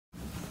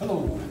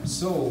Hello.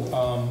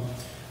 So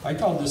I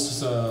call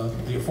this the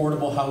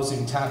affordable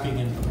housing tapping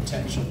into the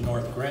potential of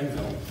North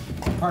Grenville.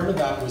 Part of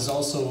that was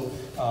also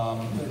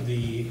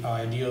the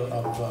idea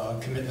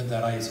of commitment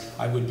that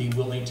I would be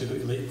willing to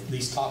at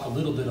least talk a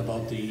little bit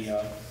about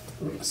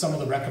some of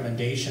the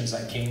recommendations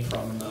that came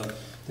from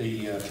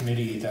the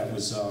committee that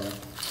was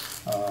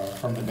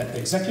from the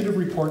executive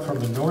report from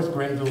the North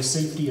Grenville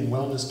Safety and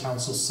Wellness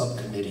Council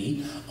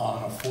Subcommittee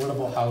on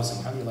Affordable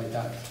Housing. How do you like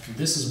that?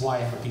 This is why I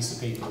have a piece of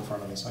paper in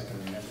front of me so I can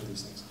remember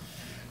these things.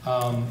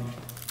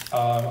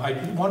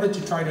 I wanted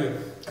to try to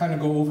kind of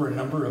go over a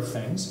number of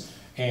things,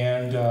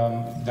 and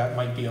that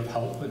might be of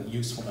help and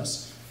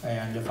usefulness.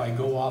 And if I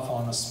go off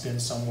on a spin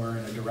somewhere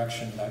in a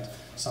direction that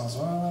sounds,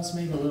 well, that's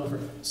maybe a little,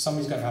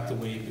 somebody's going to have to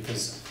wait,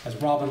 because as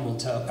Robin will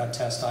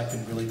attest, I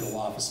can really go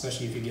off,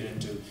 especially if you get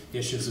into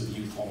issues of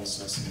youth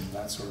homelessness and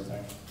that sort of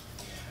thing.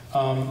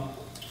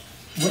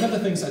 One of the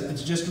things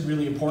that's just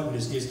really important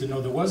is to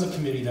know there was a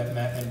committee that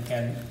met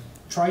and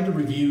tried to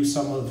review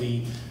some of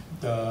the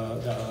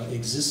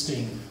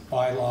existing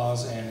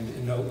bylaws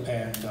and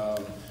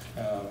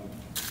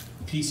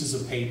pieces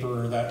of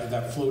paper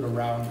that float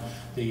around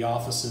the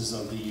offices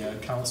of the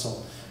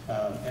council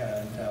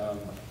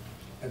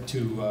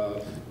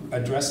to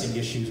addressing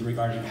issues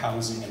regarding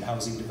housing and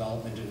housing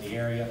development in the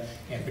area,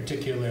 and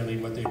particularly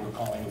what they were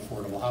calling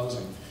affordable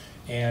housing.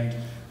 And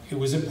it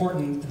was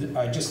important,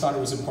 I just thought it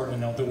was important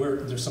to note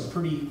that there's some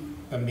pretty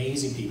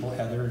amazing people,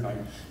 Heather, and I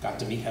got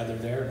to meet Heather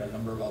there and a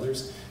number of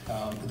others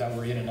that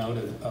were in and out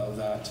of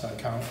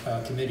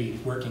that committee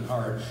working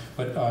hard.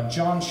 But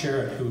John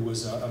Sherritt, who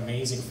was an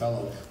amazing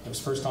fellow, it was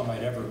the first time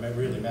I'd ever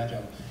really met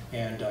him,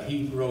 and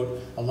he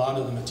wrote a lot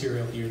of the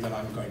material here that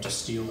I'm going to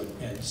steal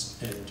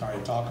and try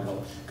to talk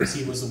about, because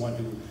he was the one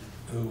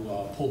who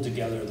pulled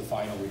together the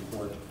final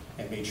report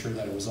and made sure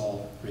that it was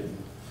all written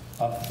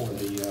up for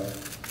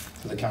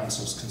the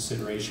council's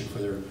consideration for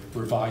their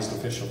revised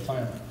official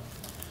plan.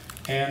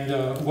 And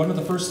one of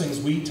the first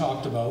things we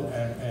talked about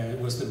and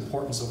was the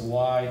importance of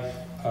why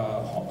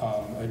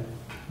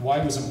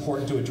it was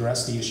important to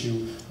address the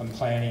issue of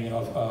planning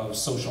of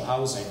social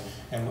housing.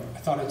 And I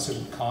thought it's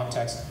in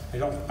context.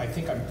 I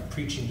think I'm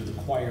preaching to the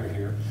choir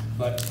here,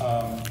 but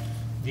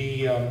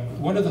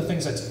one of the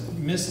things that's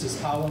missed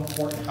is how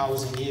important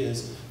housing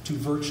is to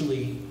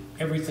virtually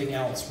everything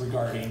else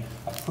regarding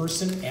a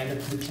person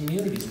and the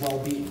community's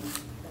well-being.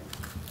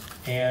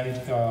 And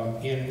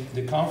in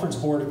the Conference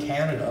Board of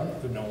Canada,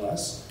 no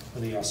less,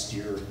 the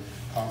austere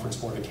Conference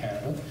Board of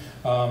Canada,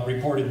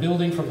 reported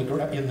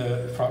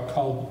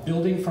called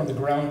Building from the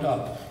Ground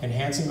Up,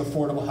 Enhancing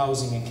Affordable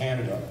Housing in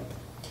Canada.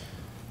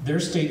 Their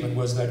statement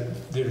was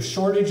that the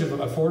shortage of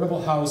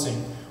affordable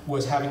housing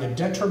was having a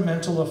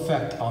detrimental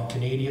effect on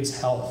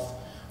Canadians' health,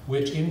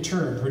 which in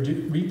turn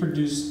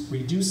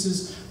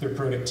reduces their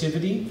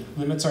productivity,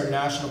 limits our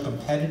national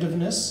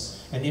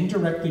competitiveness, and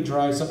indirectly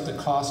drives up the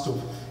cost of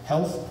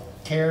health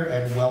care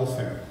and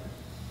welfare.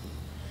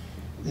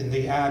 And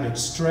they added,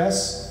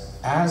 stress,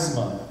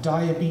 asthma,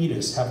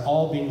 diabetes have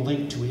all been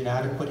linked to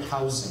inadequate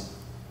housing.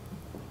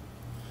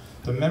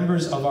 The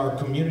members of our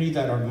community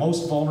that are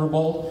most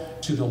vulnerable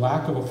to the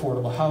lack of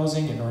affordable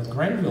housing in North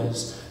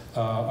Grenville's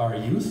are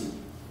youth,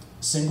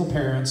 single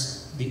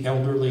parents, the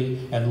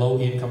elderly, and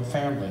low-income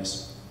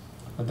families.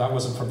 But that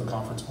wasn't from the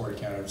Conference Board of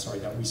Canada,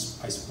 sorry, I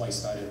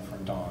spliced that in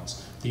from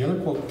Don's. The other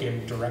quote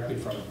came directly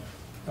from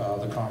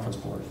the Conference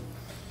Board.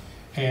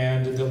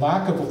 And the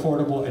lack of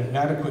affordable and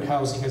adequate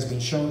housing has been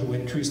shown to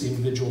increase the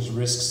individual's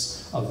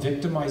risks of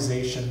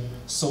victimization,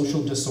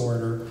 social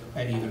disorder,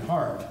 and even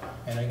harm.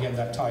 And again,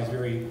 that ties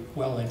very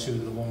well into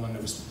the woman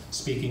who was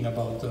speaking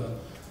about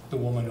the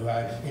woman who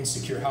had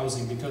insecure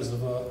housing because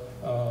of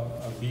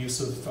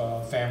abusive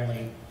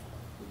family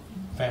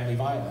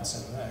violence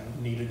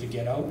and needed to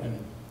get out,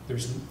 and there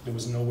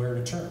was nowhere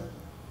to turn.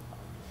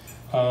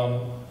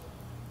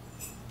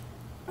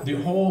 The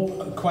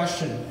whole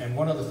question, and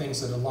one of the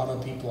things that a lot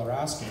of people are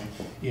asking,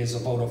 is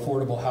about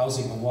affordable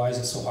housing and why is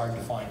it so hard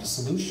to find a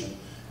solution?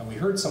 And we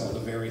heard some of the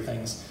very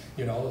things,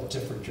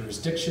 different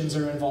jurisdictions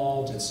are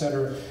involved,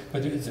 etc.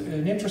 But it's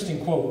an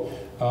interesting quote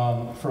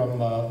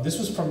this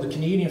was from the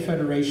Canadian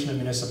Federation of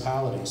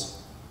Municipalities.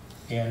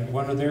 And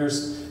one of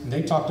theirs, and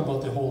they talked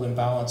about the whole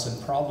imbalance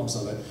and problems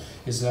of it,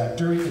 is that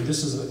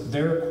this is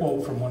their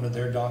quote from one of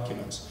their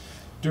documents.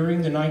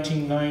 During the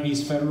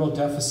 1990s, federal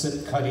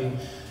deficit cutting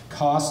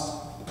caused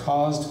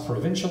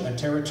provincial and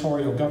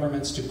territorial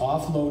governments to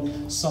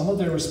offload some of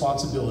their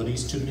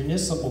responsibilities to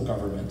municipal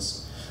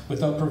governments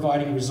without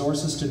providing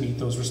resources to meet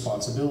those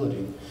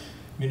responsibilities.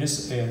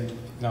 And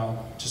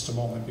now, just a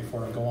moment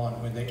before I go on,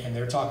 and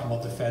they're talking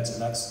about the feds, and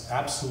that's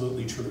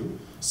absolutely true.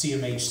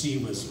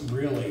 CMHC was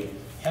really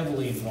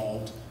heavily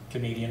involved,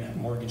 Canadian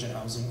Mortgage and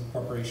Housing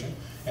Corporation,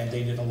 and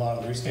they did a lot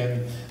of theirs,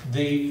 and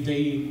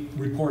they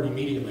report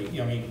immediately.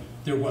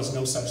 There was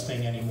no such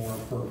thing anymore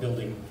for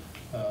building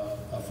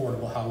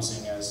affordable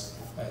housing as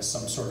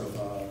some sort of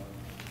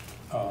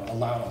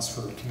allowance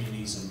for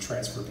communities and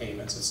transfer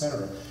payments,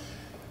 etc.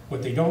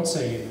 What they don't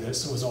say in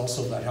this was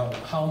also that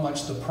how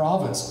much the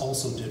province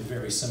also did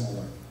very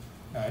similar.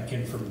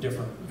 in from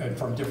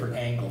different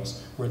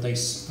angles. Where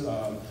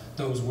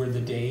those were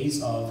the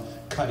days of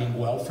cutting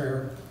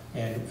welfare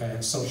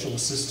and social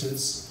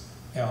assistance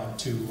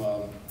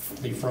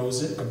they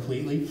froze it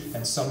completely,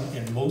 and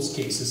in most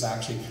cases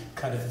actually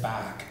cut it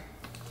back.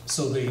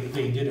 So they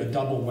did a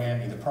double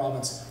whammy. The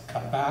province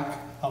cut back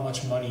how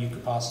much money you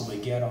could possibly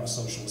get on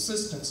social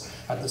assistance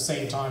at the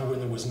same time when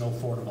there was no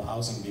affordable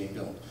housing being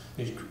built,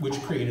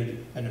 which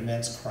created an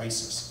immense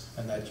crisis,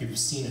 and that you've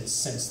seen it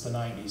since the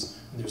 90s.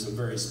 And there's a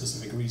very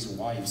specific reason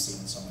why you've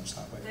seen it so much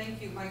that way.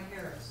 Thank you, Mike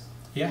Harris.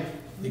 Yeah,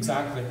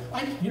 exactly.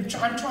 I'm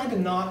trying to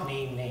not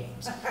name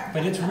names,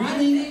 but it's I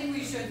think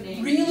we should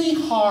name really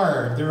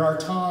hard. There are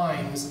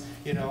times,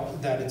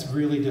 that it's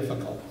really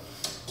difficult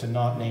to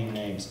not name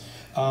names.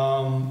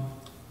 And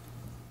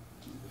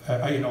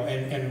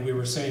we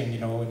were saying,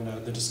 in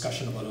the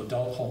discussion about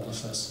adult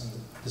homelessness, and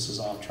this is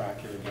off track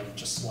here again,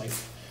 just slightly.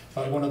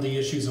 But one of the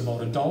issues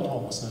about adult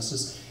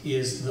homelessness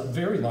is the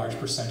very large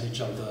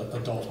percentage of the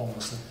adult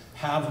homeless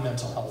have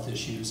mental health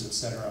issues,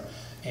 etc.,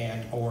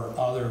 or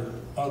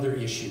other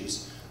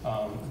issues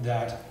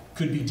that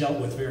could be dealt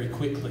with very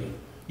quickly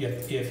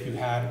if you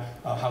had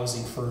a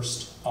housing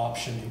first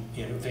option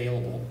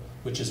available,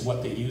 which is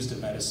what they used at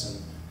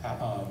Medicine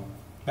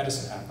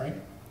Hat, right?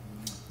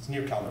 It's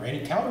near Calgary. And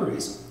in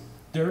Calgary's,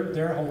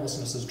 their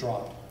homelessness has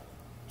dropped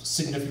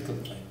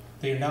significantly.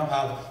 They now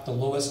have the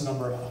lowest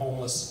number of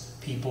homeless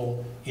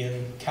people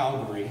in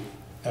Calgary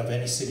of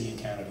any city in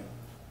Canada.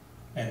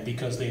 And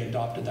because they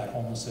adopted that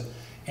homelessness,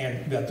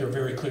 and that they're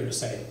very clear to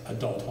say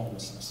adult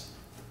homelessness.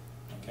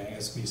 Okay,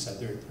 as we said,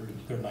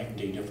 they're night and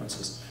day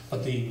differences.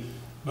 But the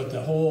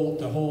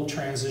whole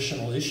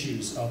transitional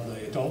issues of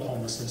the adult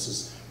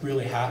homelessness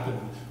really happened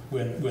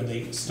when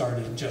they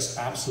started just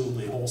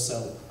absolutely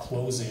wholesale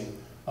closing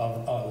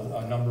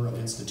of a number of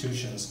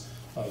institutions,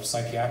 of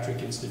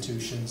psychiatric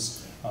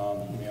institutions,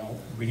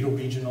 Rideau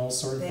Regional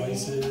sort of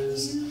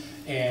places,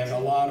 and a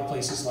lot of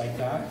places like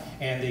that,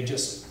 and they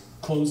just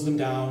closed them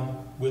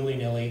down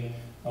willy-nilly.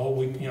 Oh,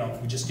 we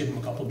just give them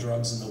a couple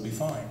drugs and they'll be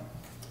fine.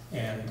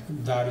 And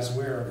that is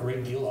where a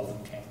great deal of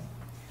them came.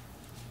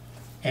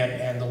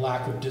 And the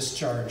lack of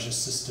discharge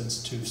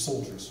assistance to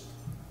soldiers.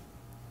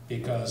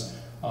 Because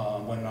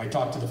when I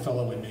talked to the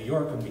fellow in New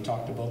York and we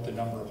talked about the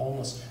number of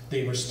homeless,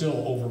 they were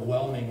still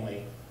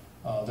overwhelmingly,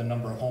 the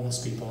number of homeless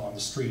people on the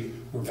street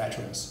were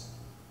veterans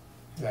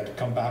that had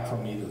come back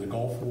from either the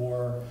Gulf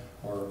War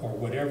or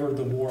whatever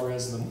the war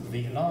is, the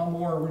Vietnam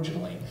War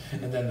originally,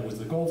 and then there was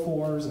the Gulf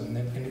Wars, and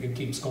then it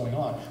keeps going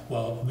on.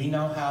 Well, we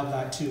now have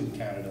that too in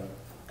Canada,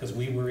 because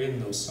we were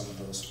in some of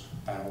those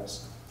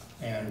battles,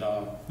 and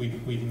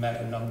we've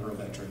met a number of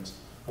veterans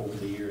over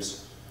the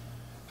years.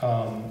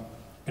 And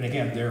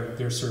again,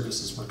 their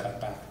services were cut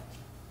back.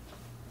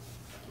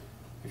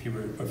 If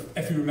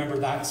you remember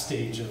that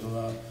stage of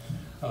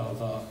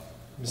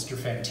Mr.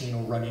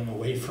 Fantino running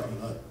away from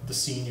the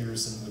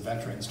seniors and the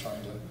veterans,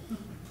 trying to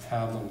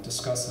have them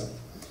discuss it.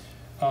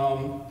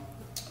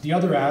 The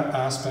other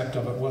aspect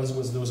of it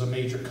was there was a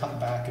major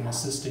cutback in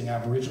assisting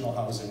Aboriginal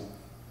housing,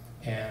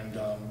 and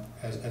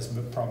as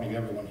probably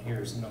everyone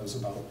here knows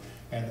about,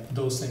 and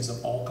those things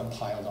have all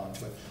compiled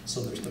onto it.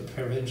 So there's the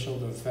provincial,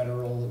 the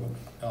federal,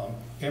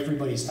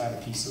 everybody's had a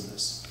piece of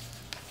this,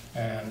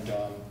 and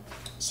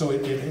so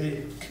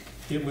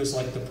it was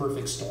like the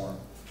perfect storm,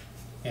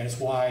 and it's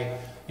why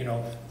a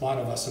lot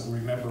of us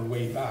remember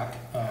way back.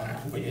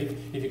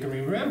 If you can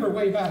remember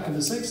way back in the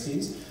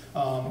 '60s,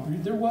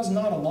 there was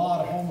not a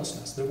lot of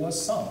homelessness. There was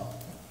some,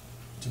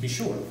 to be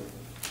sure,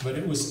 but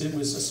it was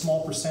a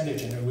small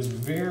percentage, and it was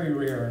very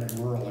rare in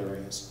rural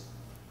areas,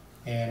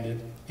 and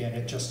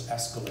it just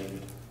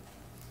escalated.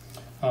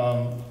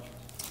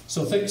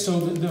 So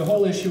the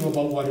whole issue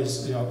about what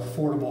is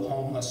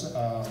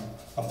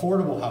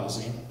affordable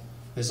housing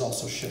has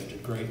also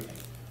shifted greatly.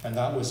 And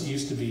that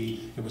used to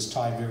be, it was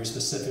tied very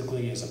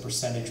specifically as a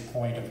percentage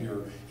point of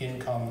your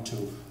income to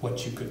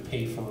what you could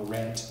pay for a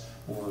rent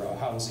or a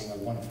housing of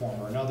one form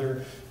or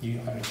another.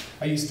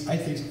 I used to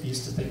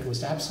think it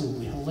was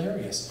absolutely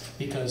hilarious,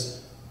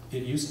 because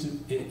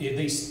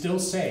they still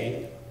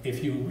say,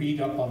 if you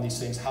read up on these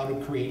things, how to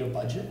create a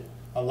budget.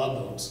 I love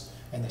those.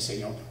 And they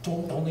say,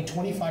 only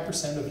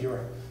 25%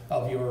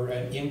 of your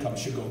income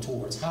should go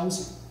towards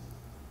housing.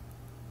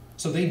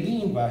 So they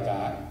mean by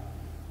that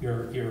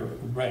your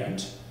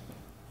rent,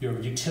 your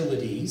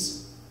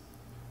utilities,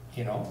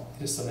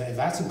 so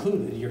that's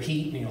included, your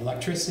heat and your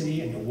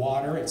electricity and your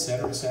water, et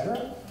cetera, et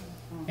cetera.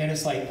 And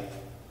it's like,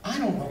 I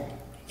don't know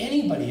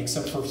anybody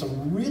except for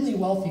some really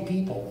wealthy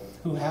people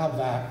who have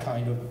that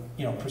kind of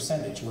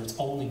percentage where it's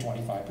only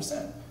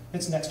 25%.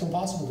 It's next to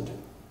impossible to do,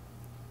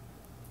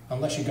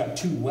 unless you've got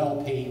 2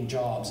 well-paying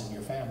jobs in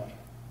your family,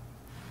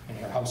 in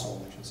your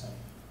household, I should say.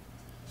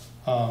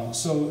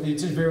 So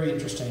it's a very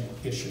interesting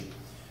issue.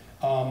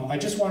 I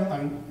guess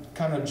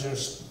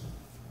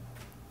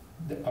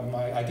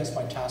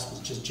my task was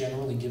just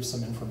generally give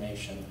some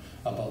information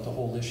about the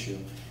whole issue.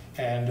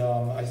 And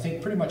I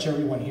think pretty much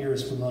everyone here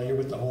is familiar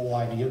with the whole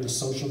idea of the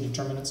social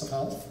determinants of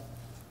health.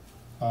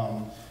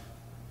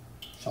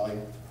 Shall I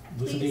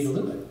elucidate a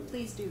little bit?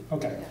 Please do.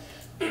 Okay.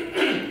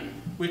 Yeah.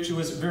 which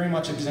was very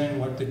much examining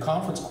what the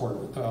conference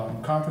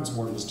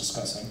board was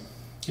discussing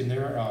in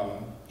their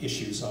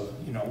issues of,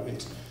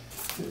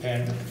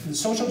 and the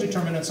social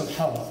determinants of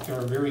health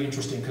are very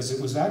interesting because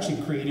it was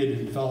actually created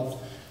and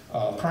developed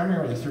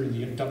primarily through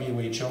the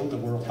WHO, the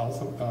World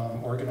Health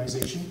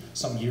Organization,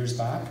 some years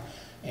back.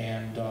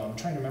 And I'm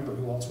trying to remember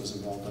who else was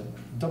involved,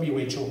 but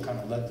WHO kind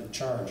of led the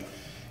charge.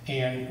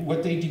 And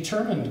what they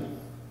determined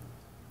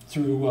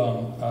through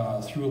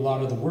a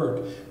lot of the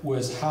work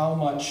was how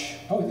much,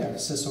 oh yeah, it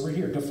says over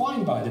here,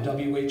 defined by the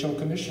WHO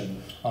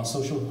Commission on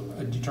Social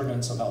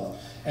Determinants of Health.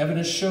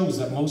 Evidence shows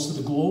that most of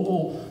the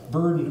global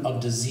burden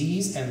of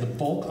disease and the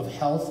bulk of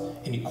health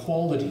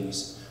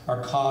inequalities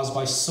are caused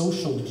by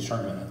social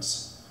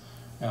determinants.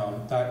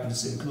 That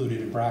is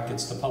included in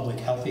brackets. The Public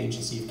Health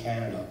Agency of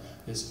Canada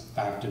is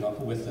backed it up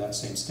with that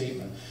same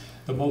statement.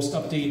 The most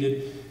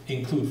updated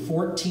include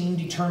 14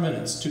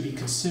 determinants to be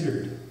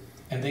considered,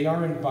 and they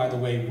are, by the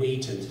way,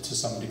 weighted to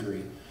some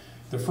degree.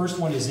 The first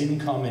one is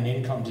income and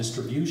income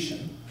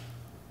distribution.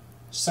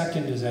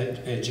 Second is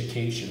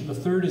education. The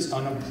third is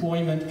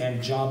unemployment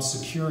and job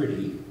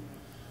security,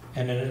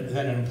 and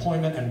then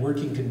employment and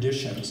working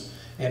conditions.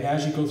 And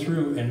as you go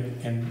through,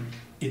 and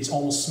it's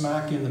almost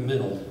smack in the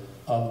middle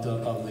of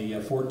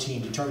the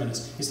 14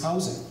 determinants, is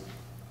housing,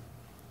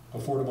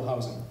 affordable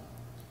housing,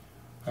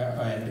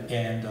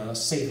 and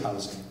safe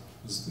housing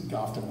is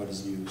often what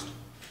is used,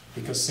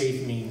 because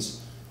safe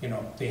means,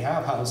 they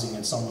have housing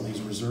in some of these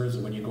reserves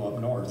when you go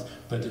up north,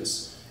 but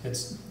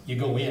you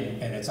go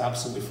in and it's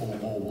absolutely full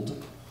of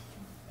mold,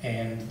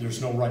 and there's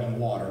no running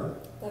water.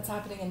 That's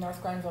happening in North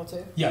Granville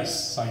too?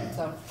 Yes, I know.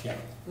 So yeah,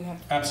 we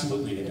have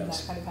absolutely it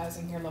does. That kind of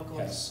housing here locally.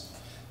 Yes,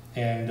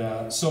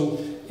 and so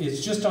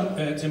it's just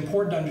it's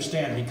important to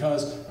understand,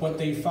 because what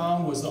they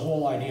found was the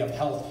whole idea of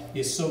health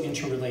is so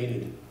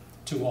interrelated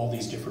to all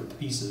these different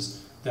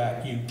pieces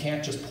that you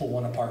can't just pull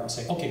one apart and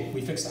say, okay,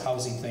 we fixed the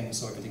housing thing,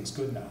 so everything's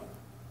good now.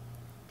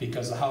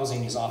 Because the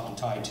housing is often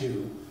tied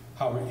to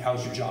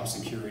how's your job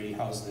security,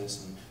 how's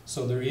this. And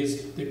so there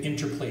is the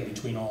interplay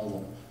between all of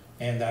them.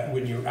 And that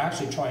when you're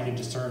actually trying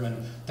to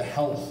determine the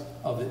health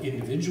of the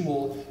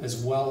individual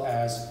as well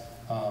as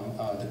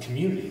the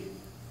community,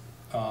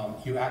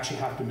 you actually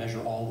have to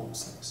measure all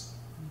those things.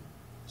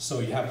 So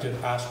you have to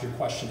ask your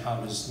question, how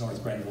does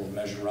North Grenville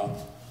measure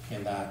up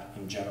in that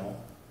in general?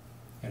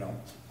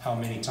 How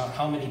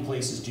many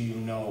places do you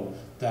know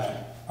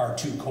that are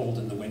too cold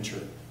in the winter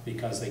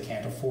because they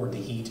can't afford the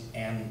heat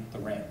and the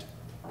rent?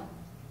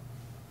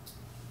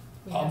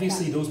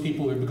 Obviously, those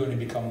people are going to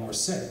become more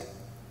sick.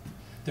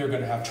 They're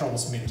going to have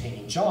troubles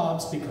maintaining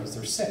jobs because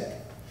they're sick.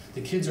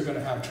 The kids are going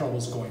to have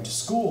troubles going to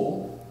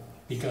school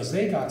because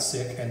they got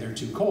sick and they're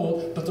too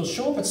cold, but they'll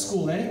show up at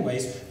school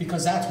anyways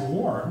because that's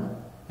warm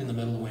in the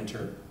middle of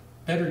winter.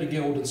 Better to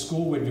go to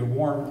school when you're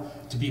warm,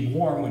 to be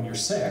warm when you're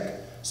sick,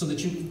 so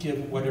that you can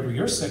give whatever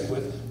you're sick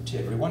with to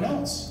everyone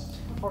else.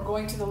 Or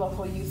going to the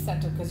local youth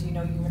center because you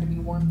know you're going to be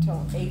warm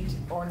till 8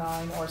 or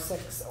 9 or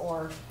 6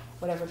 or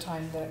whatever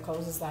time that it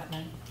closes that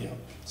night. Yeah.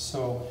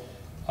 So,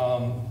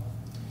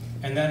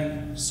 and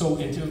then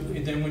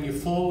then when you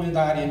flow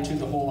that into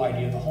the whole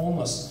idea of the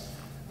homeless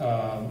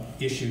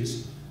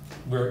issues,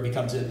 where it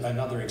becomes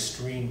another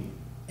extreme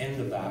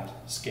end of that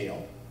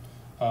scale,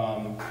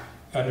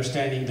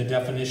 understanding the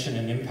definition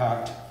and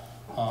impact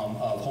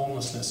of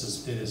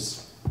homelessness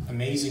is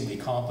amazingly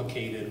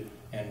complicated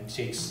and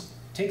takes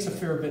a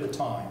fair bit of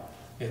time.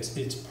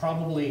 It's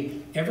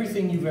probably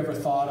everything you've ever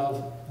thought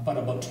of, but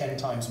about 10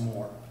 times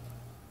more.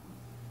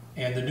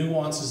 And the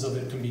nuances of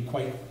it can be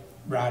quite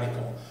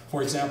radical.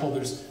 For example,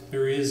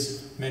 there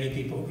is many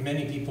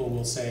people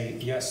will say,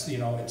 yes,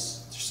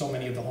 there's so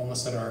many of the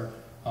homeless that are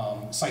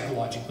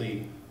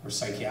psychologically or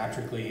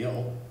psychiatrically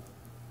ill.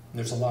 And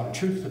there's a lot of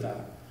truth to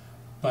that.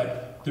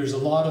 But there's a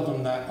lot of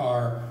them that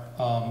are,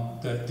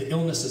 the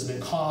illness has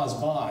been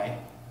caused by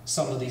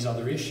some of these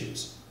other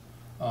issues.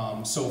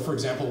 So for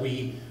example,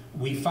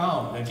 we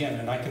found, again,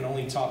 and I can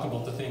only talk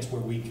about the things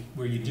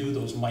where you do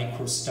those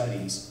micro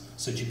studies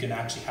so that you can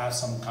actually have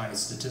some kind of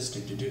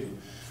statistic to do.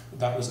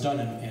 That was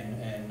done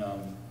in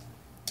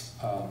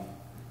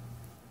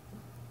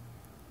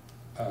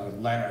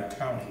Lanark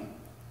County,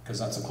 because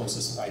that's the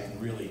closest I can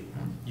really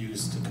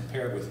use to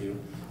compare with you.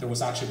 There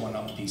was actually one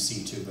up in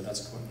DC too, but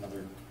that's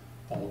another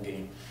ball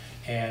game.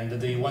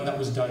 And the one that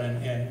was done,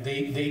 and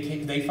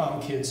they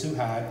found kids who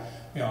had,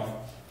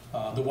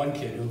 the one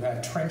kid who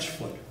had trench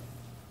foot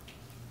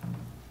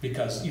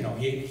because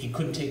he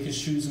couldn't take his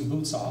shoes and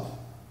boots off,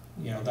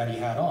 that he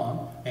had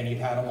on, and he'd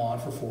had them on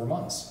for 4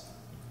 months.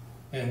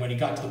 And when he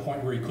got to the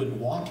point where he couldn't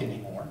walk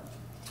anymore,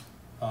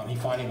 he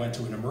finally went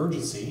to an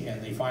emergency,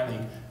 and they finally,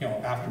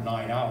 after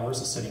 9 hours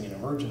of sitting in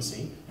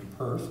emergency in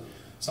Perth,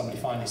 somebody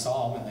finally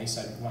saw him, and they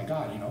said, "Oh my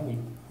God,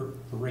 we're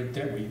right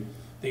there.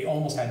 They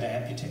almost had to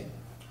amputate."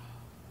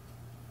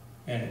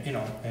 And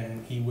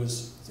and he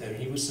was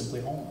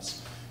simply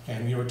homeless.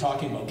 And we were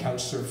talking about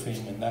couch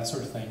surfing and that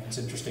sort of thing. It's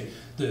interesting.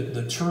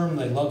 The term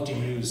they love to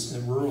use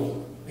in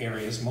rural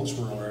areas, most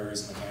rural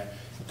areas in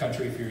the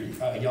country, if you're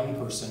a young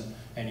person,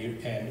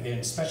 and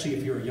especially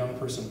if you're a young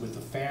person with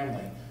a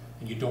family,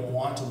 And you don't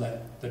want to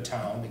let the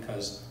town,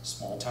 because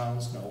small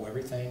towns know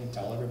everything and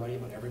tell everybody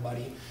about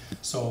everybody.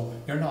 So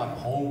you're not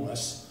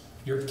homeless,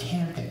 you're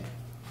camping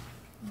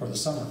for the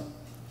summer.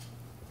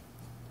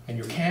 And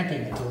you're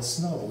camping until it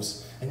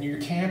snows, and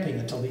you're camping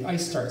until the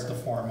ice starts to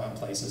form on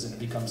places and it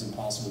becomes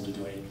impossible to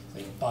do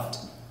anything but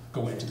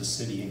go into the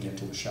city and get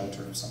to a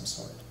shelter of some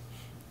sort.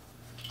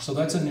 So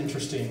that's an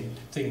interesting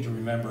thing to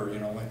remember, you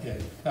know.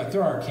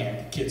 There are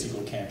kids who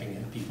go camping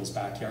in people's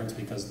backyards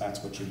because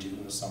that's what you do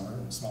in the summer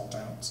in small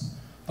towns.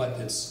 But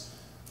it's,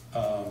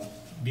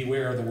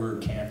 beware of the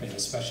word camping,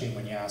 especially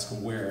when you ask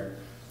them where.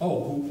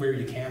 Oh, where are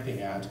you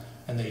camping at?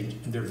 And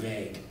they're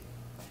vague.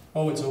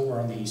 Oh, it's over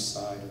on the east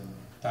side. And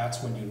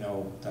that's when you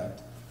know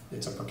that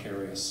it's a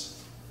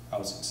precarious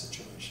housing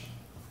situation.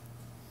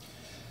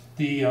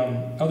 The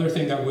other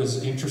thing that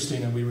was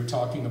interesting and we were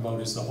talking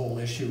about is the whole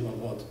issue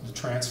about the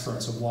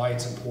transference of why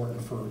it's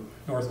important for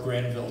North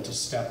Grenville to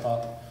step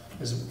up.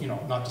 As, you know,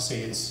 not to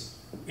say it's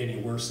any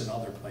worse than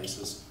other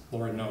places.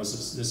 Lord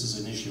knows this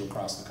is an issue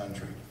across the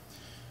country.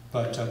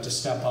 But to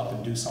step up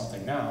and do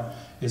something now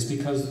is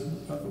because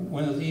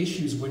one of the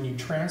issues when you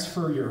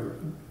transfer your,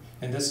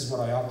 and this is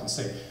what I often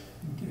say,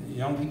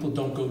 young people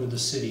don't go to the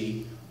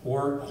city,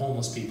 or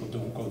homeless people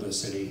don't go to the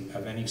city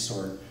of any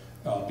sort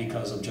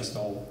because of just,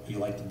 oh, you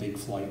like the big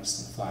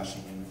flights and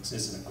flashing and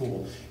isn't it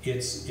cool?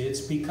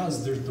 It's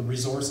because the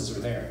resources are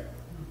there.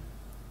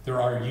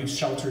 There are youth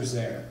shelters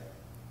there.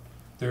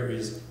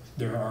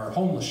 There are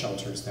homeless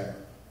shelters there.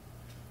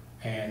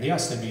 And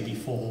yes, they may be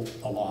full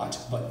a lot,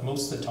 but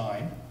most of the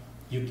time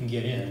you can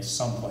get in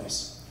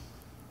someplace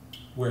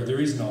where there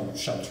is no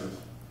shelter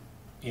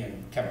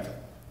in Kemptville.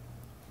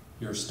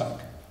 You're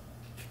stuck.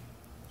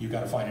 You've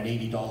got to find an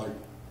 $80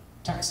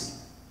 taxi.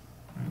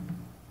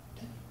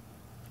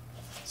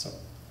 So,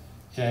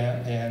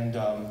 and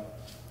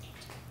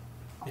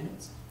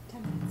minutes?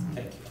 10 minutes.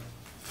 Thank you.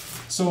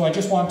 So I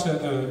just want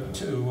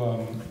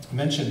to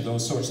mention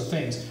those sorts of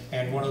things.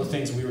 And one of the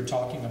things we were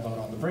talking about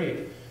on the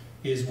break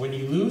is when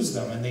you lose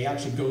them and they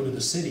actually go to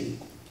the city,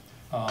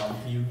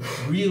 you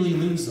really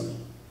lose them,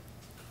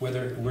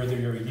 whether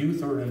you're a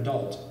youth or an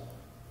adult.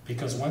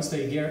 Because once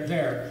they get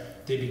there,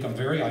 they become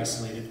very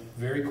isolated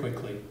very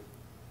quickly.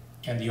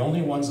 And the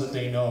only ones that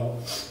they know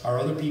are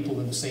other people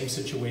in the same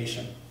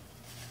situation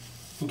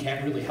who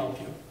can't really help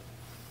you,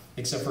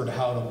 except for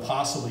how to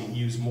possibly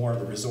use more of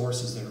the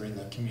resources that are in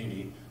the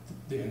community,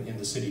 in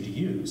the city to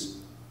use.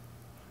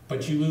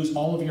 But you lose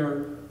all of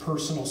your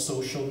personal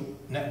social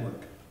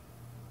network.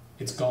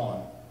 It's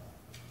gone.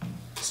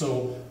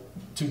 So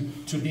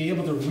to be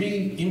able to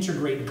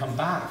reintegrate and come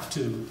back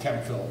to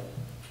Kemptville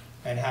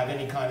and have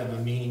any kind of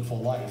a meaningful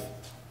life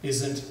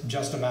isn't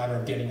just a matter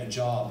of getting a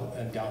job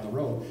and down the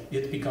road.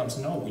 It becomes,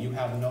 no, you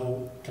have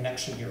no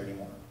connection here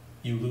anymore.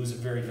 You lose it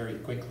very, very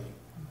quickly.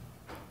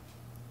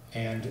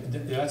 And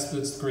that's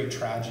the great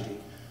tragedy.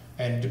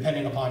 And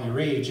depending upon your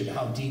age and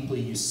how deeply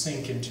you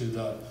sink into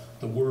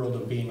the world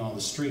of being on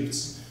the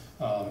streets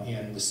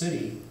in the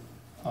city,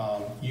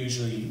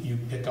 usually you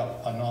pick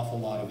up an awful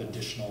lot of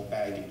additional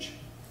baggage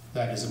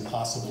that is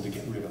impossible to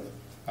get rid of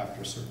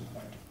after a certain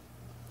point.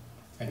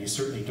 And you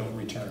certainly don't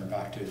return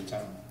back to the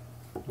town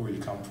where you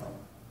come from.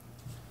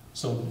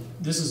 So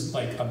this is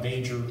like a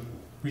major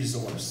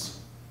resource,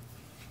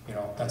 you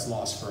know, that's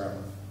lost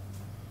forever.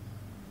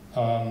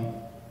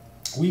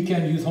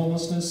 Weekend youth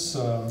homelessness,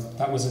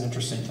 that was an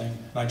interesting thing.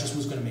 And I just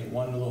was going to make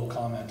one little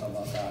comment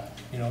about that.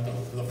 You know,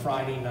 the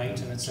Friday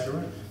night and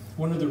etc.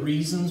 One of the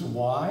reasons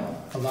why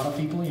a lot of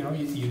people, you know,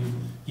 you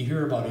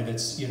hear about it,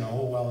 it's, you know,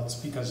 oh, well, it's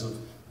because of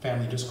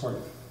family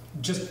discord.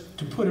 Just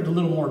to put it a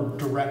little more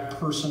direct,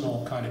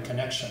 personal kind of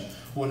connection,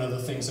 one of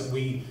the things that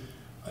we,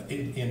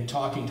 in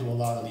talking to a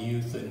lot of the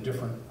youth in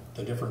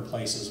the different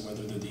places,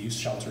 whether they're the youth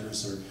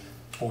shelters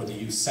or the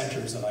youth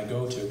centers that I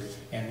go to,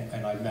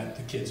 and I've met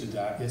the kids with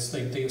that, it's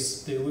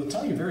they will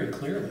tell you very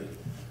clearly,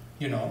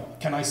 you know,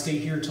 can I stay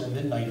here till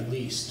midnight at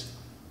least?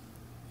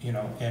 You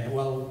know, and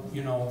well,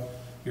 you know,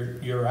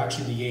 you're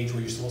actually the age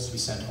where you're supposed to be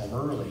sent home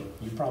early.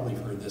 You've probably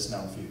heard this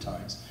now a few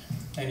times.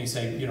 And you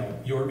say, you know,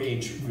 your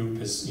age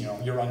group is, you know,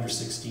 you're under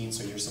 16,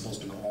 so you're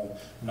supposed to go home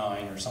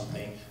 9 or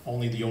something.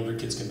 Only the older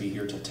kids can be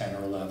here till 10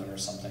 or 11 or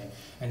something.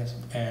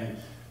 And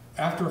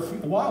after a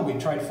while, we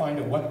tried to find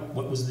out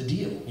what was the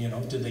deal. You know,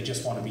 did they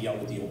just want to be out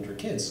with the older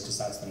kids? Because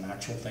that's the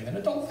natural thing an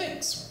adult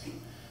thinks, right?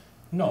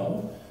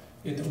 No.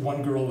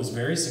 One girl was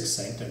very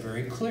succinct and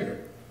very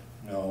clear.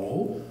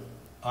 No,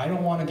 I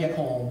don't want to get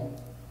home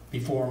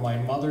before my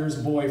mother's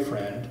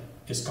boyfriend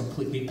is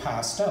completely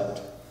passed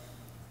out,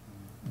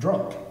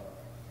 drunk.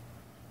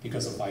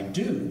 Because if I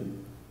do,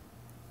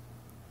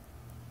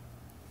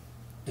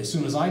 as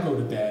soon as I go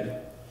to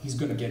bed, he's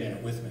going to get in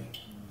it with me.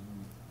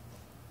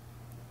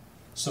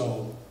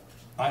 So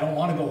I don't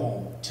want to go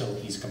home till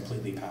he's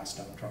completely passed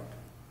out drunk.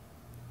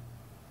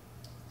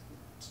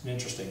 It's an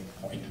interesting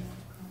point.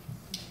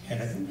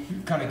 And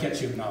it kind of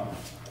gets you now.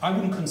 I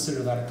wouldn't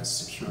consider that a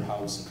secure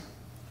housing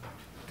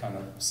kind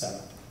of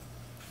setup.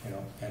 You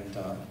know, and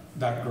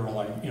that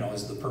girl, you know,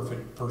 is the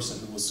perfect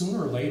person who will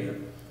sooner or later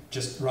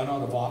just run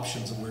out of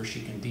options of where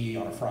she can be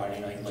on a Friday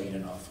night late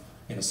enough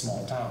in a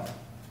small town.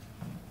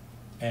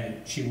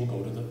 And she will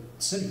go to the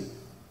city.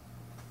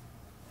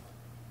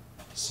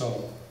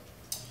 So,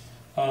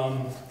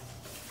 on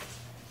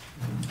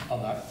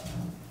that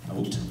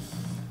note,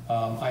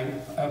 I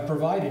have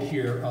provided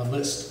here a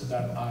list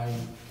that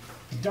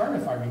darn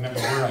if I remember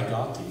where I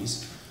got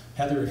these.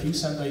 Heather, if you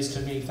sent these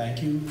to me,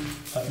 thank you.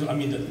 I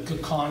mean, the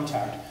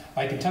contact.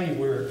 I can tell you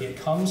where it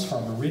comes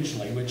from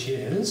originally, which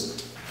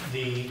is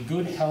the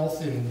Good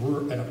Health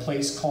in a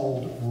place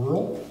called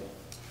Rural.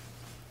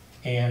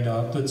 And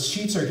the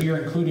sheets are here,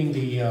 including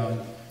the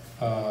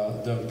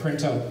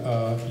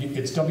printout.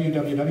 It's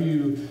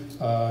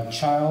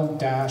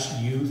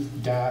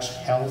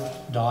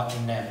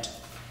www.child-youth-health.net.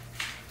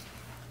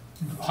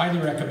 Highly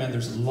recommend.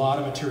 There's a lot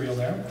of material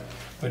there,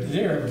 but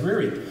they're a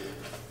very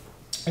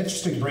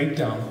interesting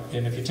breakdown.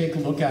 And if you take a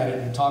look at it,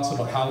 it talks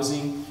about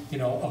housing,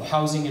 of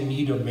housing in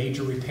need of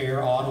major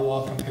repair,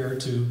 Ottawa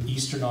compared to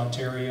Eastern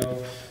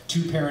Ontario,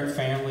 two-parent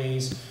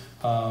families,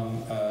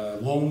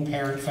 lone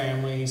parent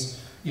families.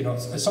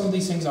 Some of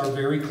these things are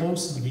very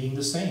close to being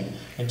the same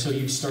until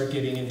you start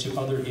getting into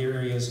other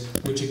areas,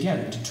 which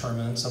again,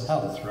 determinants of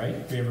health,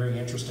 right? Very, very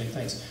interesting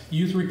things.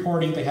 Youth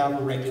reporting, they have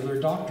a regular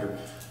doctor.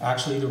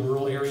 Actually, the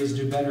rural areas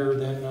do better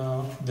than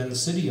the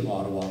city of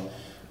Ottawa.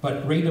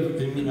 But rate of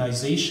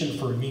immunization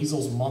for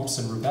measles, mumps,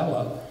 and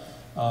rubella,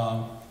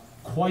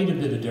 quite a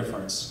bit of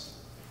difference.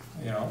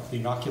 The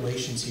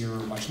inoculations here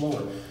are much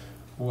lower.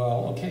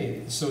 Well,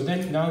 okay, so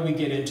then now we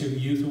get into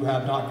youth who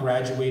have not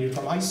graduated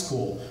from high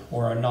school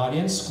or are not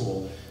in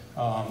school.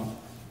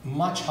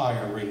 Much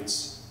higher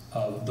rates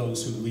of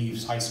those who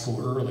leave high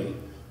school early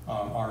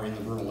are in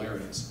the rural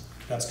areas.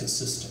 That's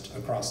consistent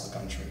across the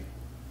country.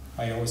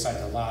 I always had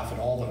to laugh at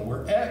all the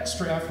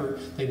extra effort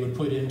they would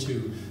put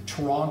into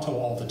Toronto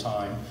all the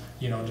time,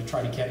 to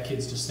try to get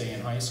kids to stay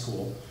in high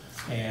school.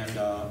 And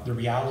the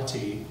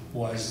reality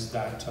was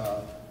that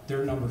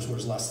their numbers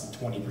was less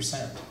than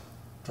 20%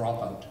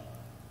 dropout.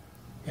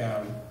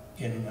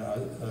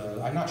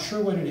 I'm not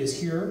sure what it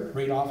is here,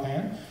 right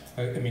offhand.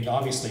 I mean,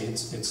 obviously,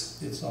 it's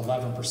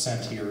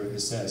 11% here. It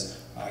says,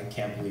 I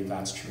can't believe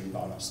that's true.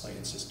 Honestly,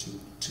 it's just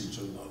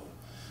too low.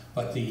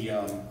 But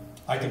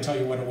I can tell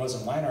you what it was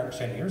in Lanark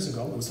 10 years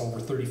ago. It was over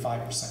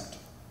 35%.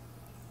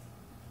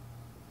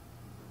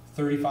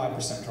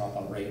 35%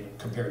 dropout rate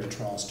compared to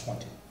Toronto's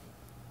 20.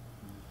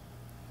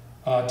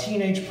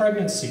 Teenage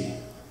pregnancy,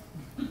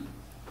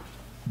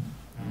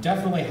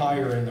 definitely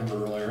higher in the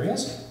rural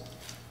areas.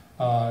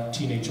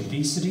 Teenage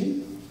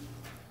obesity,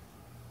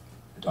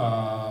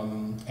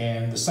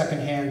 and the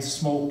secondhand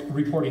smoke,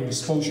 reporting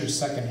exposure to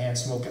secondhand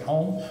smoke at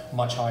home,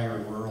 much higher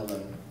in rural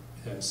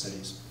than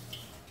cities,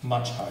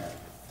 much higher.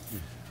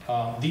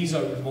 These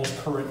are the most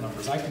current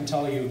numbers. I can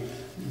tell you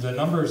the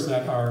numbers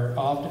that are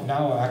often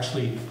now,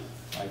 actually,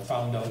 I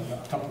found out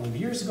a couple of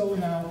years ago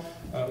now,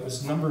 it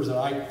was numbers that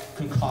I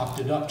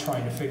concocted up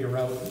trying to figure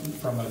out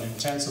from an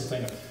intensive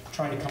thing,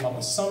 trying to come up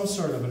with some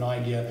sort of an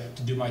idea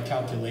to do my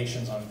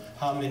calculations on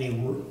how many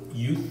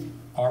youth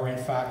are in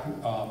fact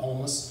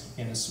homeless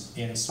in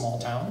small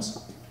towns,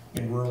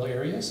 in rural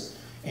areas.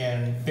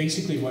 And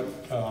basically what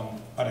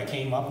I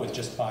came up with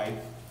just by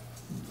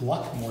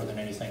luck more than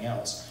anything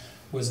else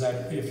was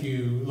that if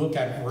you look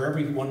at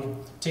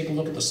take a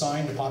look at the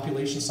sign, the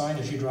population sign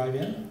as you drive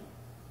in,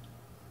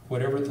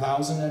 whatever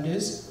 1,000 that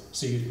is,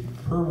 so you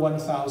per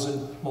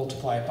 1,000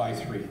 multiply it by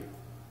 3.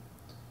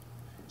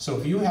 So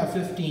if you have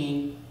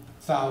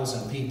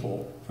 15,000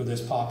 people for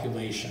this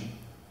population,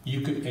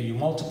 and you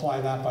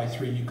multiply that by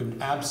 3, you can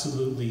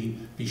absolutely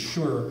be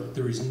sure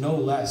there is no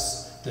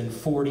less than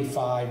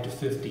 45 to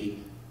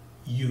 50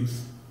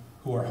 youth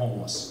who are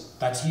homeless.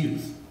 That's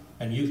youth.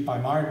 And youth, by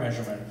my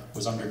measurement,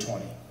 was under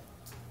 20.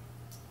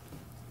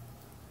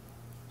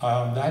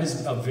 That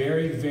is a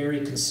very, very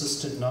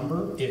consistent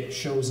number. It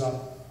shows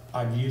up.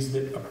 I've used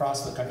it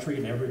across the country,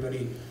 and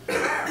everybody,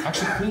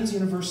 actually Queen's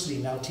University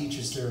now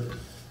teaches their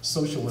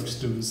social work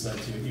students that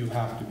you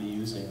have to be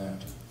using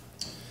that.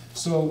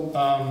 So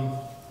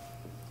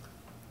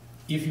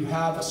if you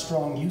have a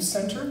strong youth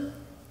center,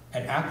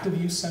 an active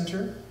youth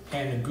center,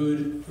 and a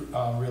good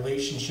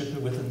relationship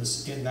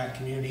in that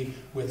community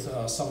with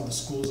some of the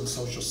schools and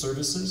social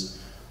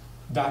services,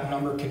 that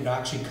number can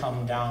actually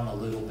come down a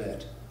little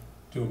bit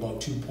to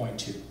about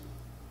 2.2.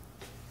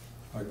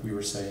 Like you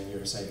were saying,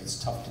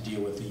 it's tough to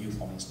deal with the youth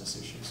homelessness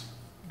issues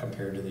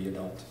compared to the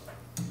adult.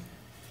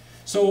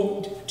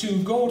 So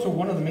to go to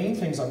one of the main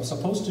things I'm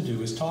supposed to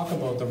do is talk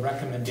about the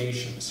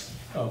recommendations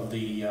of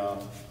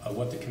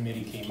what the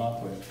committee came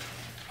up with.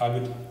 I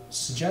would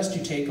suggest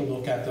you take a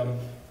look at them.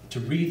 To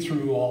read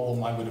through all of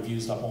them, I would have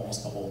used up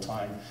almost the whole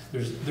time.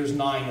 There's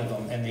 9 of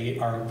them, and they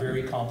are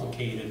very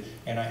complicated.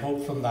 And I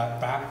hope from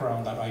that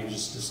background that I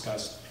just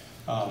discussed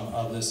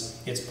of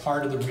this, it's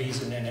part of the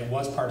reason, and it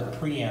was part of the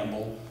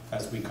preamble,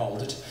 as we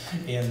called it,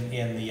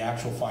 in the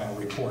actual final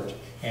report.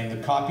 And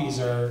the copies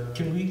are,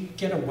 can we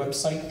get a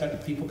website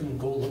that people can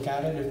go look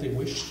at it if they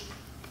wish?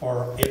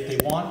 Or if they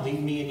want,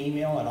 leave me an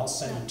email and I'll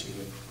send it to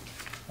you,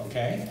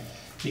 okay?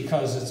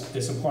 Because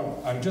it's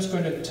important. I'm just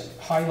going to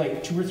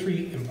highlight 2 or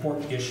 3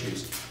 important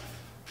issues.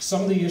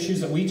 Some of the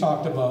issues that we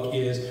talked about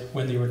is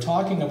when they were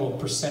talking about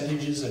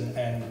percentages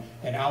and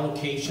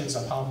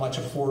allocations of how much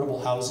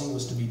affordable housing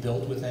was to be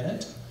built within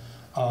it.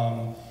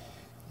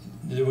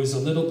 There was a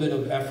little bit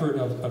of effort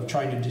of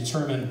trying to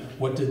determine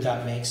what did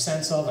that make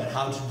sense of and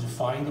how to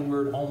define the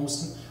word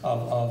homes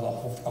of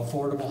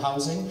affordable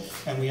housing,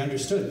 and we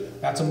understood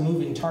that's a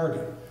moving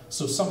target.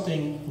 So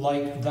something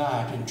like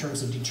that in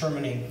terms of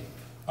determining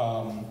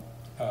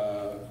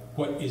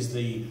what is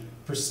the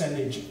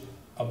percentage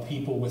of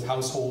people with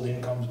household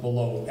incomes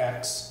below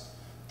X.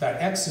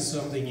 That X is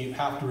something you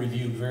have to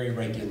review very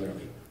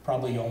regularly,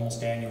 probably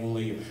almost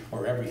annually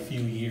or every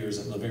few years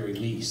at the very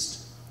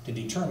least, to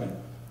determine.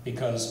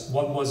 Because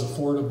what was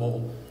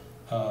affordable,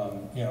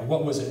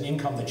 what was an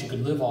income that you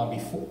could live on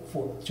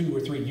before 2 or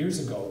 3 years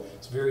ago,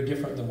 it's very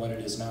different than what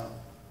it is now.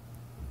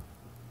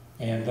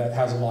 And that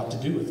has a lot to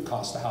do with the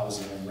cost of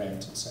housing and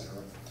rent, etc.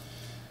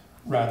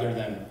 Rather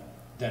than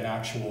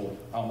actual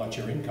how much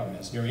your income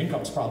is. Your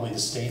income's probably the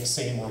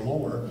same or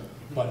lower,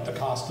 but the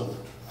cost of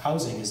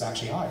housing is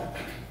actually higher.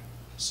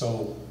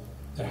 So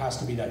there has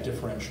to be that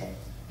differential,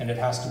 and it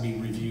has to be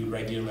reviewed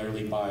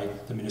regularly by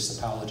the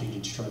municipality to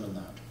determine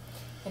that.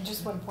 And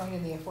just one point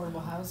in the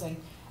affordable housing,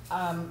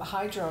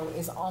 hydro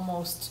is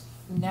almost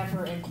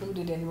never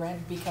included in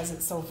rent because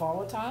it's so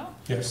volatile.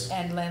 Yes.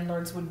 And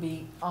landlords would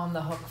be on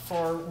the hook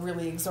for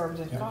really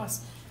exorbitant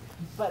costs.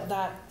 But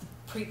that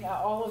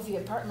all of the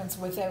apartments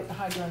without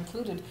hydro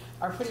included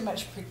are pretty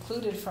much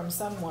precluded from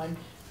someone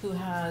who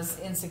has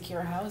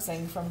insecure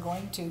housing from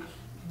going to,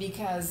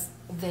 because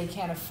they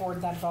can't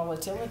afford that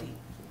volatility.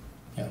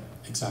 Yeah,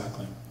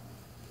 exactly.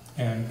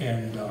 And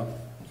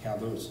yeah,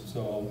 those.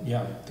 So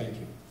yeah, thank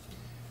you.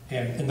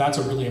 And that's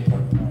a really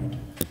important point.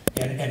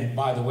 And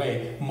by the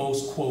way,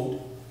 most quote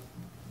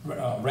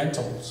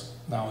rentals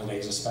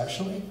nowadays,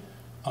 especially,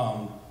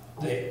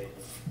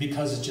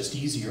 because it's just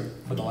easier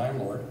for the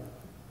landlord.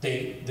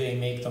 They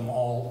make them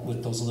all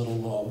with those little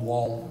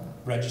wall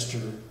register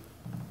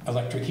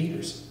electric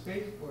heaters.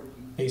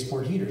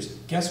 Baseboard heaters.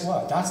 Guess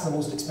what? That's the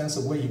most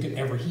expensive way you could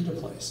ever heat a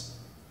place.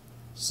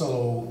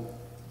 So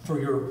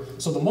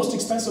the most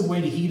expensive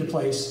way to heat a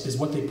place is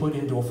what they put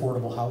into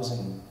affordable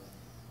housing.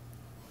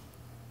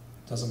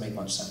 Doesn't make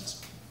much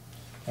sense,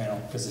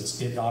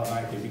 because it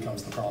automatically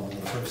becomes the problem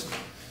of the person.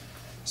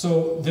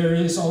 So there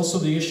is also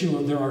the issue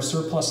of there are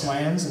surplus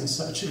lands and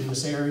such in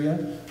this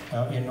area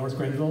in North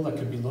Grenville that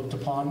could be looked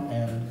upon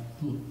and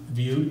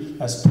viewed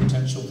as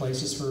potential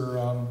places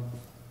for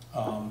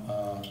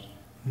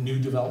new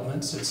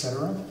developments,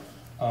 etc.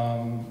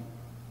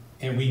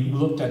 And we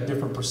looked at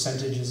different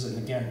percentages, and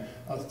again,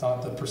 I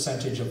thought the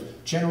percentage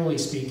of, generally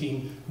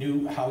speaking,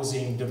 new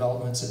housing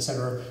developments,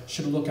 etc.,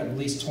 should look at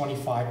least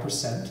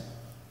 25%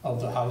 of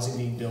the housing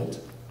being built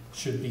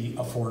should be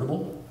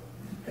affordable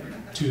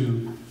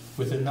to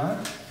within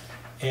that,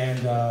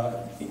 and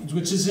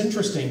which is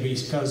interesting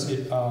because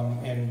it,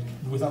 and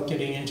without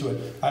getting into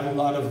it, I have a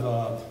lot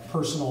of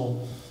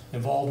personal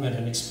involvement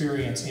and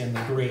experience in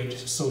the great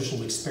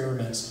social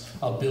experiments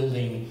of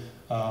building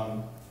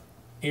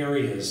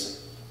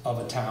areas of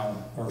a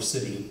town or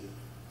city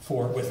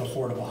with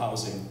affordable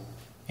housing,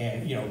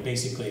 and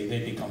basically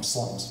they become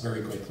slums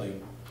very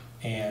quickly,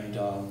 and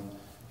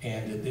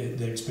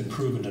it's been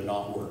proven to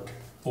not work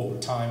over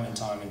time and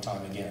time and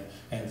time again,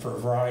 and for a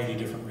variety of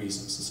different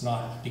reasons. It's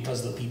not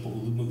because of the people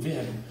who move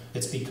in,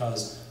 it's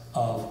because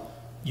of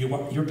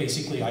you're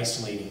basically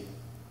isolating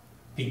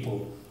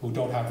people who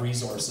don't have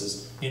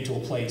resources into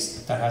a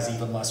place that has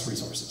even less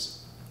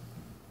resources.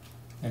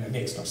 And it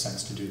makes no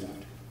sense to do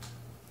that.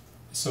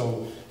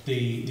 So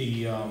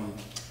the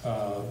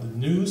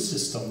new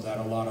system that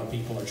a lot of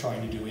people are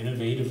trying to do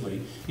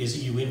innovatively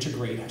is you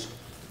integrate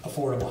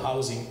affordable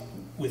housing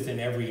within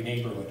every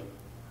neighborhood.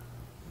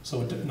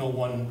 So no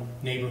one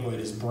neighborhood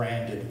is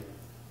branded,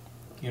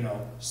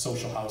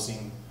 social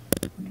housing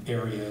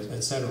areas,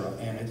 etc.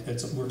 And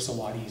it works a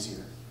lot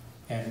easier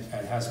and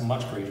has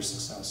much greater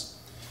success.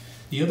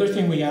 The other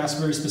thing we asked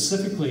very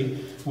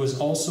specifically was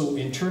also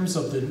in terms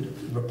of the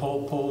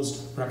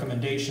proposed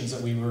recommendations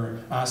that we were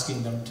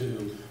asking them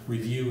to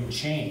review and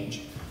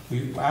change.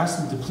 We asked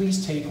them to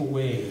please take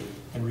away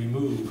and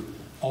remove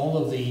all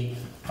of the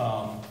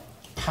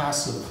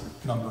passive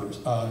numbers,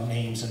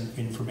 names and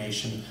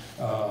information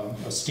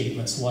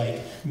statements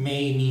like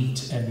may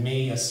meet and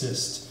may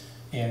assist,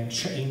 and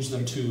change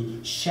them to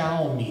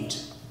shall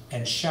meet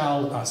and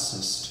shall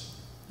assist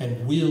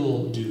and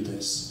will do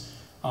this.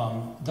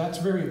 That's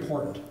very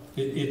important.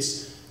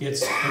 It's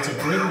a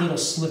great little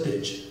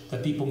slippage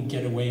that people can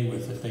get away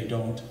with if they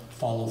don't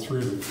follow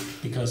through,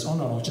 because oh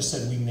no, it just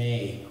said we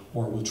may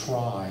or we'll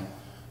try.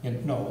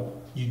 And no,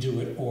 you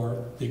do it,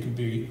 or they can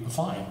be a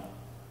fine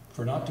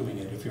for not doing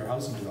it if you're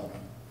housing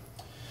development.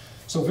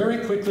 So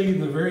very quickly, in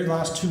the very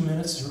last 2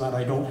 minutes that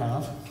I don't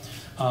have,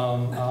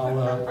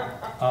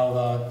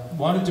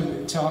 wanted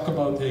to talk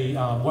about the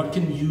what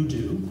can you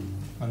do,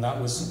 and that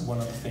was one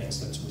of the things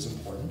that was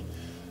important.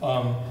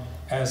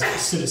 As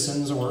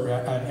citizens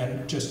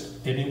and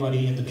just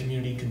anybody in the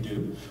community can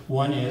do.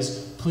 One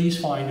is, please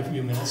find a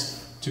few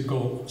minutes to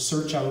go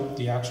search out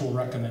the actual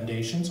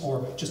recommendations,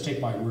 or just take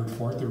my word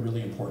for it. They're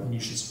really important. You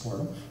should support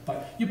them.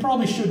 But you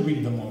probably should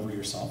read them over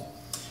yourself.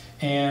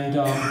 And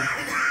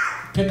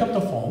pick up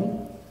the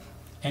phone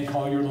and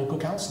call your local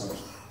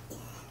councillors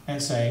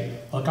and say,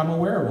 look, I'm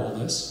aware of all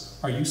this.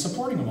 Are you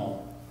supporting them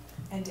all?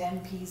 And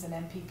MPs and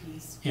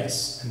MPPs.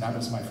 Yes, and that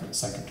was my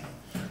second term.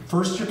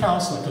 First, your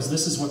councillor, because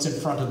this is what's in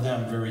front of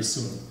them very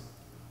soon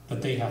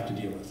that they have to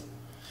deal with.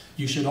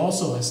 You should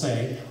also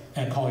say,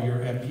 and call your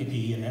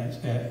MPP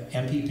and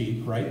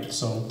MPP, right?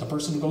 So the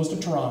person who goes to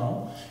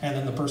Toronto and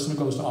then the person who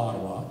goes to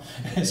Ottawa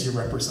as your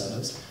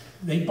representatives,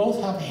 they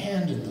both have a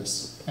hand in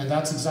this. And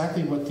that's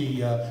exactly what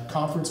the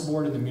conference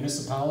board and the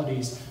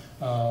municipalities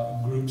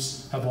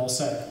groups have all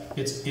said.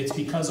 It's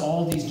because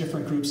all these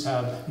different groups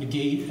have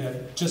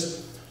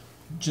just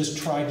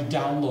tried to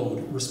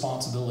download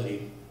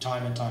responsibility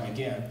time and time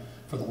again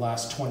for the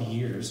last 20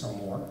 years or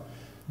more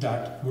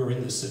that we're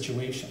in this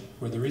situation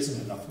where there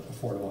isn't enough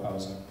affordable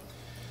housing.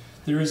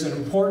 There is an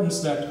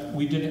importance that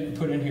we didn't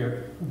put in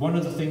here. One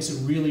of the things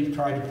that really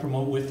try to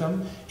promote with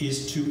them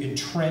is to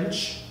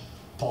entrench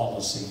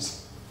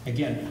policies.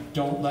 Again,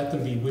 don't let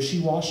them be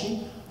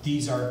wishy-washy.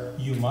 These are,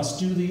 you must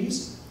do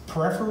these,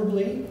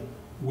 preferably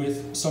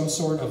with some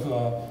sort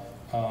of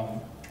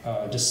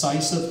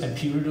decisive and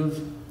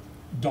punitive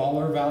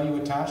dollar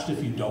value attached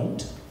if you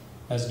don't,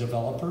 as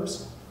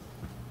developers.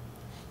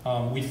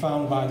 We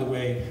found, by the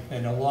way,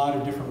 in a lot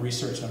of different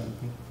research,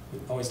 and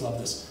I always love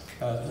this,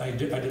 I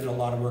did a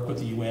lot of work with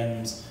the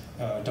UN's,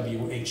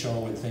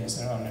 WHO and things,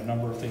 and on a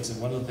number of things,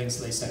 and one of the things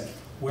they said,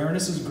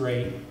 awareness is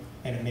great,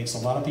 and it makes a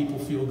lot of people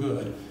feel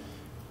good.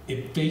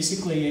 It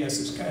basically, as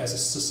a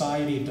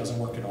society, it doesn't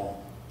work at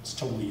all. It's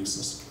totally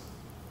useless.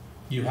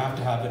 You have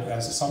to have it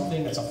as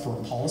something that's a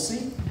firm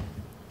policy,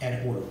 and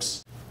it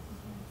works.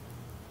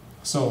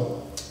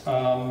 So,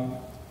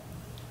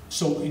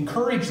 so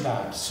encourage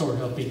that sort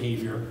of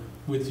behavior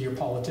with your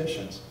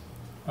politicians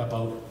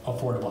about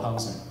affordable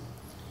housing.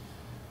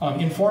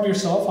 Inform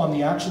yourself on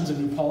the actions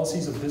and new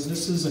policies of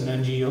businesses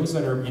and NGOs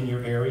that are in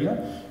your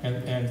area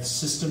and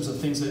systems of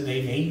things that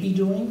they may be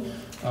doing,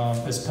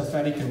 as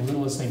pathetic and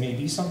little as they may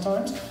be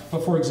sometimes.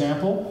 But for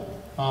example,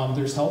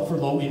 there's help for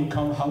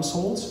low-income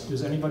households.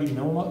 Does anybody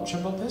know much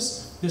about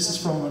this? This is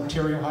from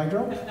Ontario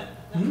Hydro.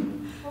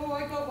 Oh,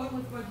 I got one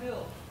with my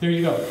bill. There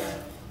you go.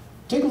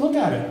 Take a look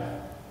at it.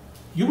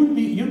 You'd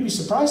be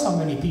surprised how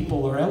many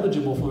people are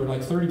eligible for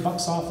like $30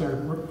 off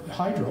their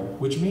hydro,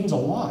 which means a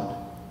lot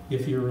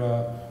if you're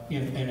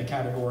in a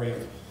category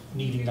of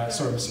needing that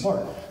sort of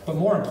support. But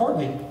more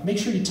importantly, make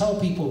sure you tell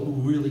people who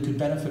really could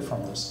benefit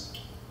from this,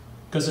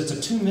 because it's a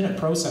 2-minute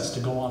process to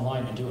go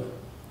online and do it.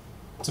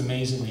 It's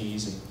amazingly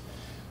easy.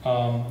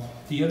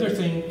 The other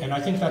thing, and I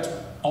think that's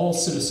all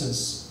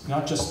citizens,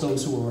 not just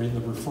those who are in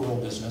the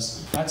referral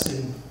business, that's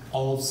in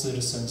all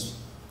citizens'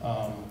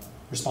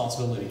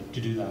 responsibility to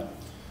do that.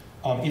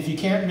 If you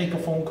can't make a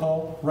phone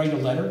call, write a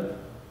letter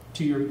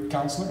to your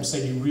counselor and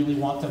say you really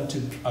want them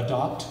to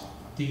adopt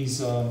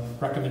these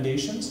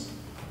recommendations.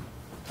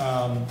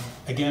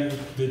 Again,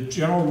 the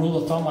general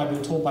rule of thumb I've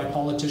been told by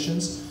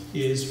politicians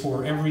is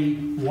for every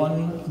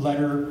one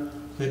letter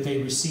that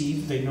they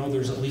receive, they know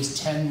there's at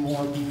least 10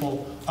 more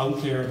people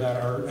out there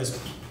that are as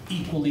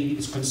equally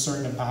as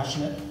concerned and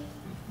passionate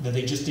that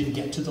they just didn't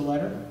get to the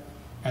letter,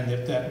 and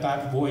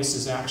that voice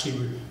is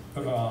actually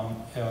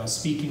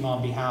speaking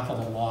on behalf of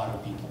a lot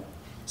of people.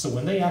 So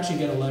when they actually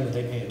get a letter,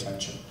 they pay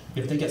attention.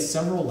 If they get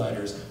several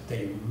letters,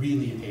 they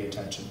really pay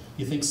attention.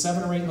 You think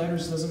 7 or 8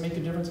 letters doesn't make a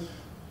difference?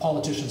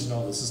 Politicians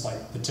know this is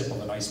like the tip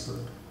of an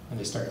iceberg, and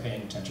they start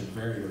paying attention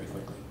very, very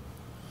quickly.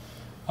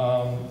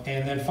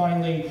 And then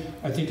finally,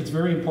 I think it's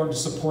very important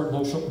to support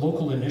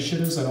local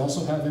initiatives that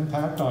also have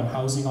impact on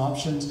housing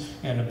options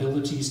and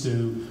abilities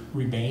to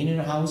remain in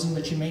housing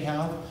that you may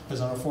have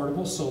as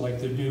unaffordable. So like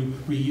the new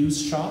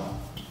reuse shop,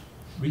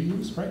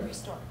 reuse, right?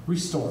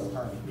 Restore,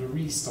 pardon me, the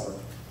Restore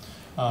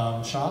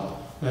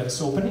shop that's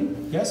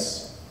opening,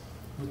 yes,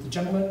 with the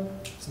gentleman,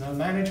 it's now the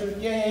manager,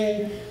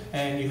 yay,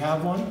 and you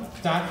have one,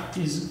 that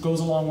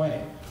goes a long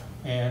way.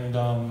 And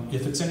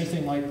if it's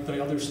anything like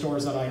the other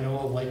stores that I know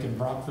of, like in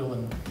Brockville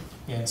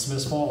and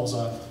Smiths Falls,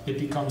 it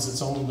becomes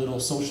its own little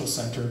social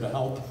center to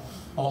help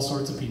all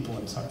sorts of people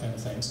and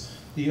things.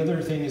 The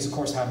other thing is, of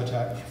course,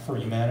 Habitat for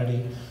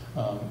Humanity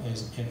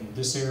is in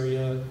this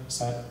area.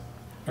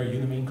 Are you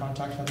the main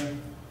contact for that?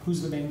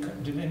 Who's the main,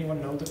 did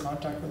anyone know the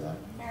contact for that?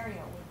 Mario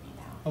would be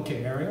now.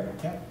 Okay, Mario,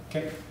 yeah,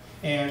 okay.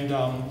 And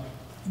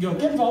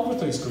get involved with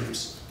those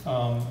groups.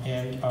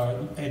 And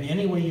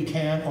any way you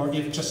can, or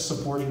if just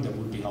supporting them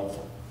would be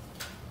helpful.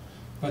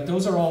 But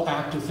those are all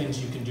active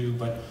things you can do,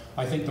 but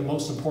I think the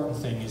most important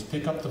thing is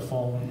pick up the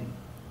phone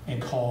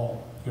and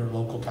call your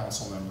local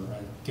council member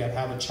and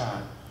have a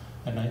chat.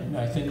 And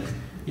I think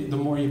the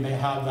more you may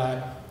have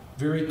that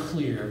very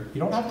clear, you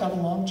don't have to have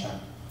a long chat,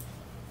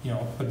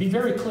 but be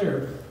very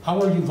clear, how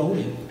are you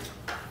voting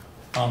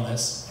on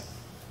this?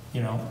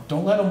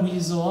 Don't let them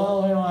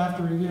weasel,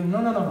 after review.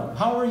 No.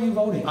 How are you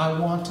voting? I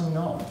want to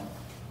know.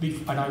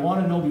 And I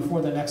want to know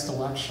before the next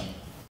election.